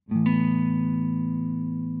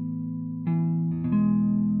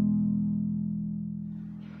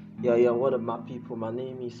What up, my people? My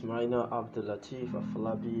name is Marina Abdul Latif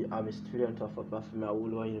Afolabi. I'm a student of Obafemi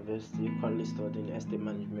Awolowo University, currently studying estate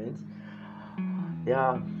management.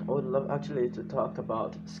 I would love actually to talk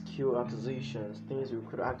about skill acquisitions, things we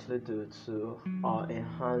could actually do to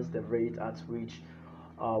enhance the rate at which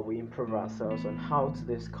we improve ourselves, and how to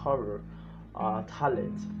discover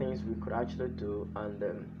talents, things we could actually do,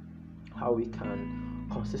 and how we can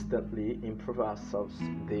consistently improve ourselves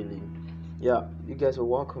daily. You guys are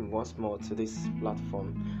welcome once more to this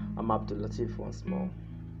platform. I'm Abdul Latif once more.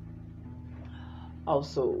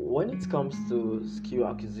 Also, when it comes to skill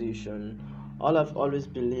acquisition, all I've always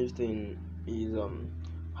believed in is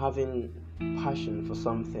having passion for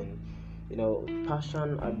something.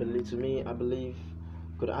 Passion, I believe,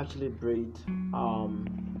 could actually breed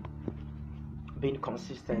being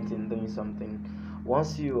consistent in doing something.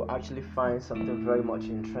 Once you actually find something very much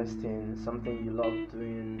interesting, something you love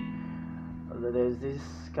doing, there's this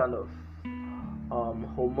kind of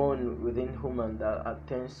hormone within human that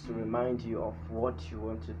tends to remind you of what you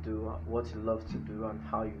want to do, what you love to do, and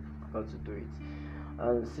how you got to do it.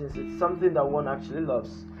 And since it's something that one actually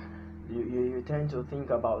loves, you tend to think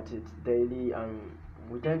about it daily, and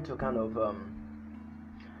we tend to kind of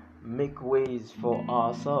make ways for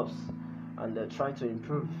ourselves and try to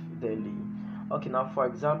improve daily. Okay, now for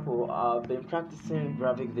example, I've been practicing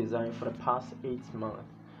graphic design for the past 8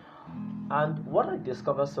 months, and what I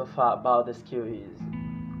discovered so far about the skill is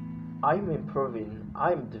I'm improving,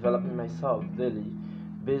 I'm developing myself daily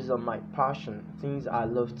based on my passion, things I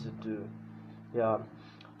love to do. Yeah,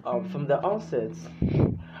 from the onset,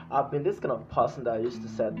 I've been this kind of person that used to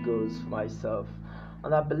set goals for myself,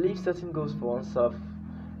 and I believe setting goals for oneself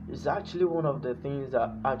is actually one of the things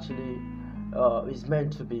that actually is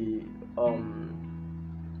meant to be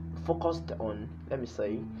focused on. Let me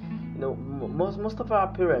say, most of our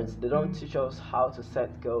parents, they don't teach us how to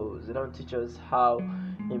set goals. They don't teach us how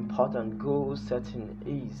important goal setting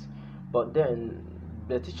is, but then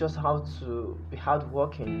they teach us how to be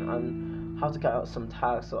hardworking and how to carry out some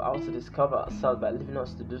tasks, or how to discover ourselves by leaving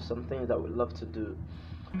us to do some things that we love to do.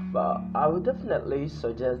 But I would definitely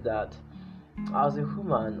suggest that as a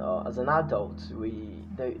human or as an adult,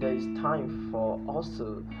 there is time for us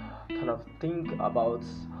to kind of think about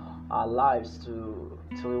our lives, to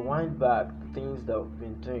rewind back the things that we've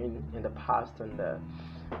been doing in the past, and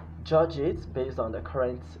judge it based on the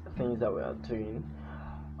current things that we are doing.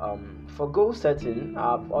 For goal setting,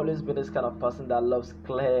 I've always been this kind of person that loves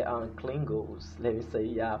clear and clean goals. Let me say,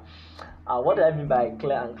 what do I mean by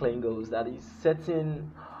clear and clean goals? That is setting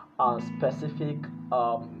a specific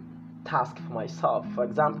task for myself. For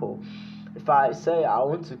example, if I say I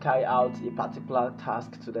want to carry out a particular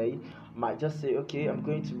task today, I might just say, okay, I'm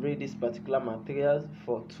going to read this particular material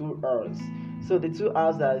for 2 hours. So the 2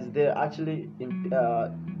 hours that is there actually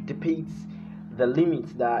depicts the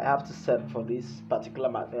limit that I have to set for this particular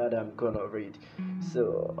material that I'm gonna read.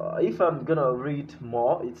 So if I'm gonna read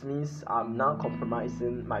more, it means I'm now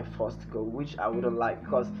compromising my first goal, which I wouldn't like,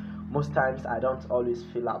 because most times I don't always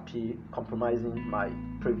feel happy compromising my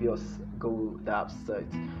previous goal that I've set.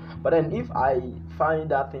 But then if I find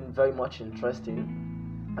that thing very much interesting,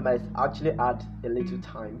 I might actually add a little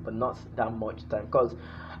time, but not that much time, because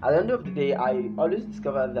at the end of the day, I always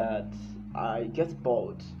discover that I get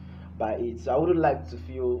bored by it. So I wouldn't like to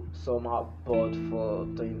feel somehow bored for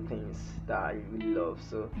doing things that I really love.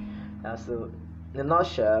 So in a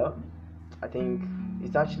nutshell, I think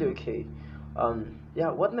it's actually okay.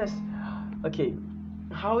 What next? Okay,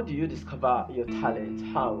 how do you discover your talent?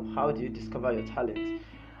 How do you discover your talent?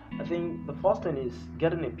 I think the first thing is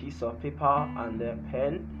getting a piece of paper and a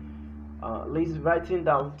pen. Let's writing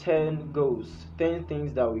down 10 goals, 10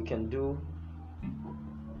 things that we can do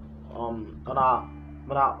on our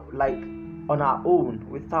own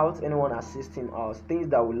without anyone assisting us. Things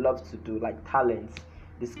that we love to do, like talents,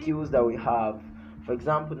 the skills that we have. For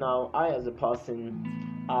example, now I as a person,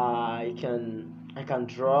 I can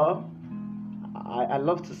draw. I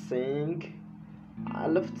love to sing. I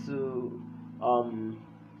love to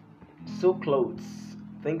sew clothes,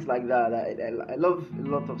 things like that. I love a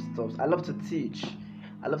lot of stuff. I love to teach.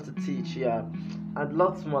 Yeah, and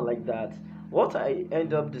lots more like that. What I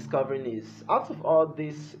end up discovering is, out of all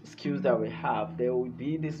these skills that we have, there will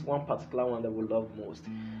be this one particular one that we love most,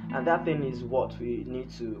 and that thing is what we need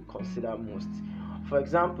to consider most. For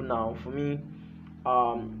example, now for me,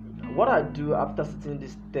 what I do after setting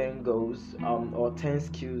these 10 goals, or 10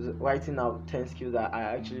 skills, writing out 10 skills that I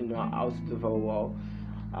actually know how to do very well,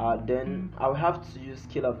 then I'll have to use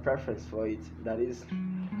scale of preference for it. That is,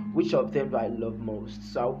 which of them do I love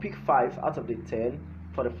most? So I'll pick 5 out of the 10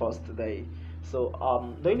 for the first day. So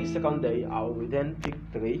during the second day, I will then pick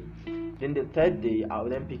 3. Then the third day, I will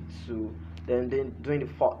then pick 2. Then during the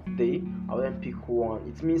fourth day, I will then pick 1.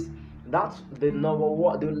 It means that's the number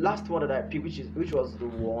one, the last one that I picked, which was the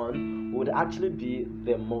one, would actually be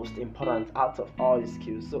the most important out of all the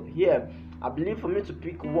skills. So here, I believe for me to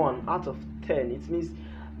pick 1 out of 10, it means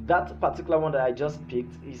that particular one that I just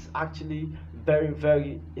picked is actually very,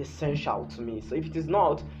 very essential to me. So if it is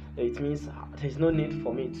not, it means there's no need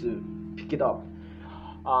for me to pick it up.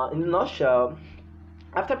 In a nutshell,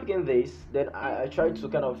 after picking this, then I try to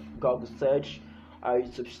kind of Google search,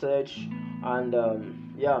 YouTube search, and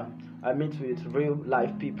I meet with real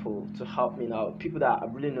life people to help me now. People that I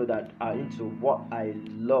really know that are into what I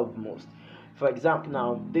love most. For example,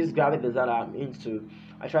 now this graphic design I'm into,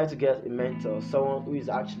 I try to get a mentor, someone who is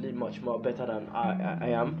actually much more better than I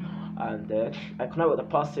am, and I connect with the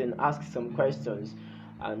person, ask some questions,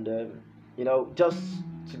 and just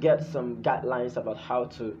to get some guidelines about how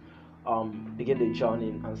to begin the journey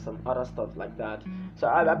and some other stuff like that. So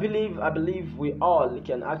I believe we all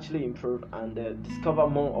can actually improve and discover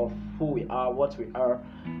more of who we are, what we are,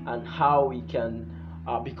 and how we can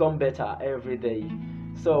become better every day.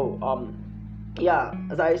 So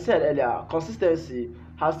as I said earlier, consistency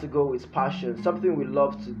has to go with passion, something we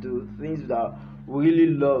love to do, things that we really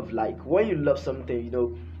love. Like when you love something,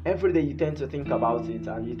 every day you tend to think about it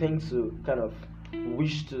and you tend to kind of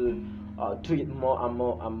wish to do it more and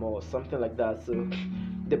more and more, something like that. So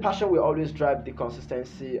the passion will always drive the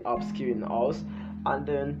consistency of skill in us. And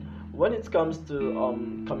then when it comes to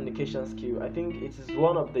communication skill, I think it is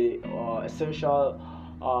one of the essential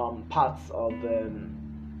parts of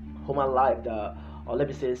human life, that, or let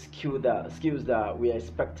me say, skills that we are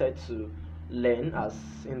expected to learn as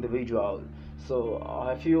individuals. So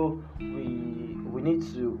I feel we need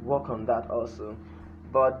to work on that also.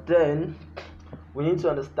 But then we need to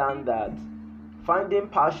understand that finding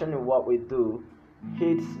passion in what we do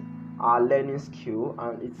hits our learning skill,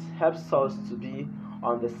 and it helps us to be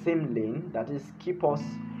on the same lane, that is, keep us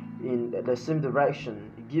in the same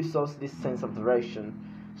direction. It gives us this sense of direction.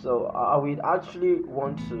 So I would actually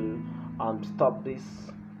want to stop this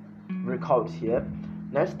record here.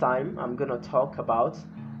 Next time I'm gonna talk about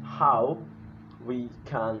how we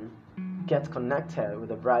can get connected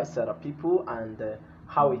with a bright set of people, and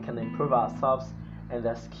how we can improve ourselves and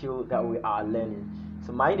the skill that we are learning.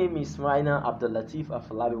 So my name is Raina Abdul Latif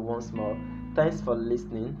Afalabi once more. Thanks for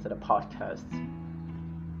listening to the podcast.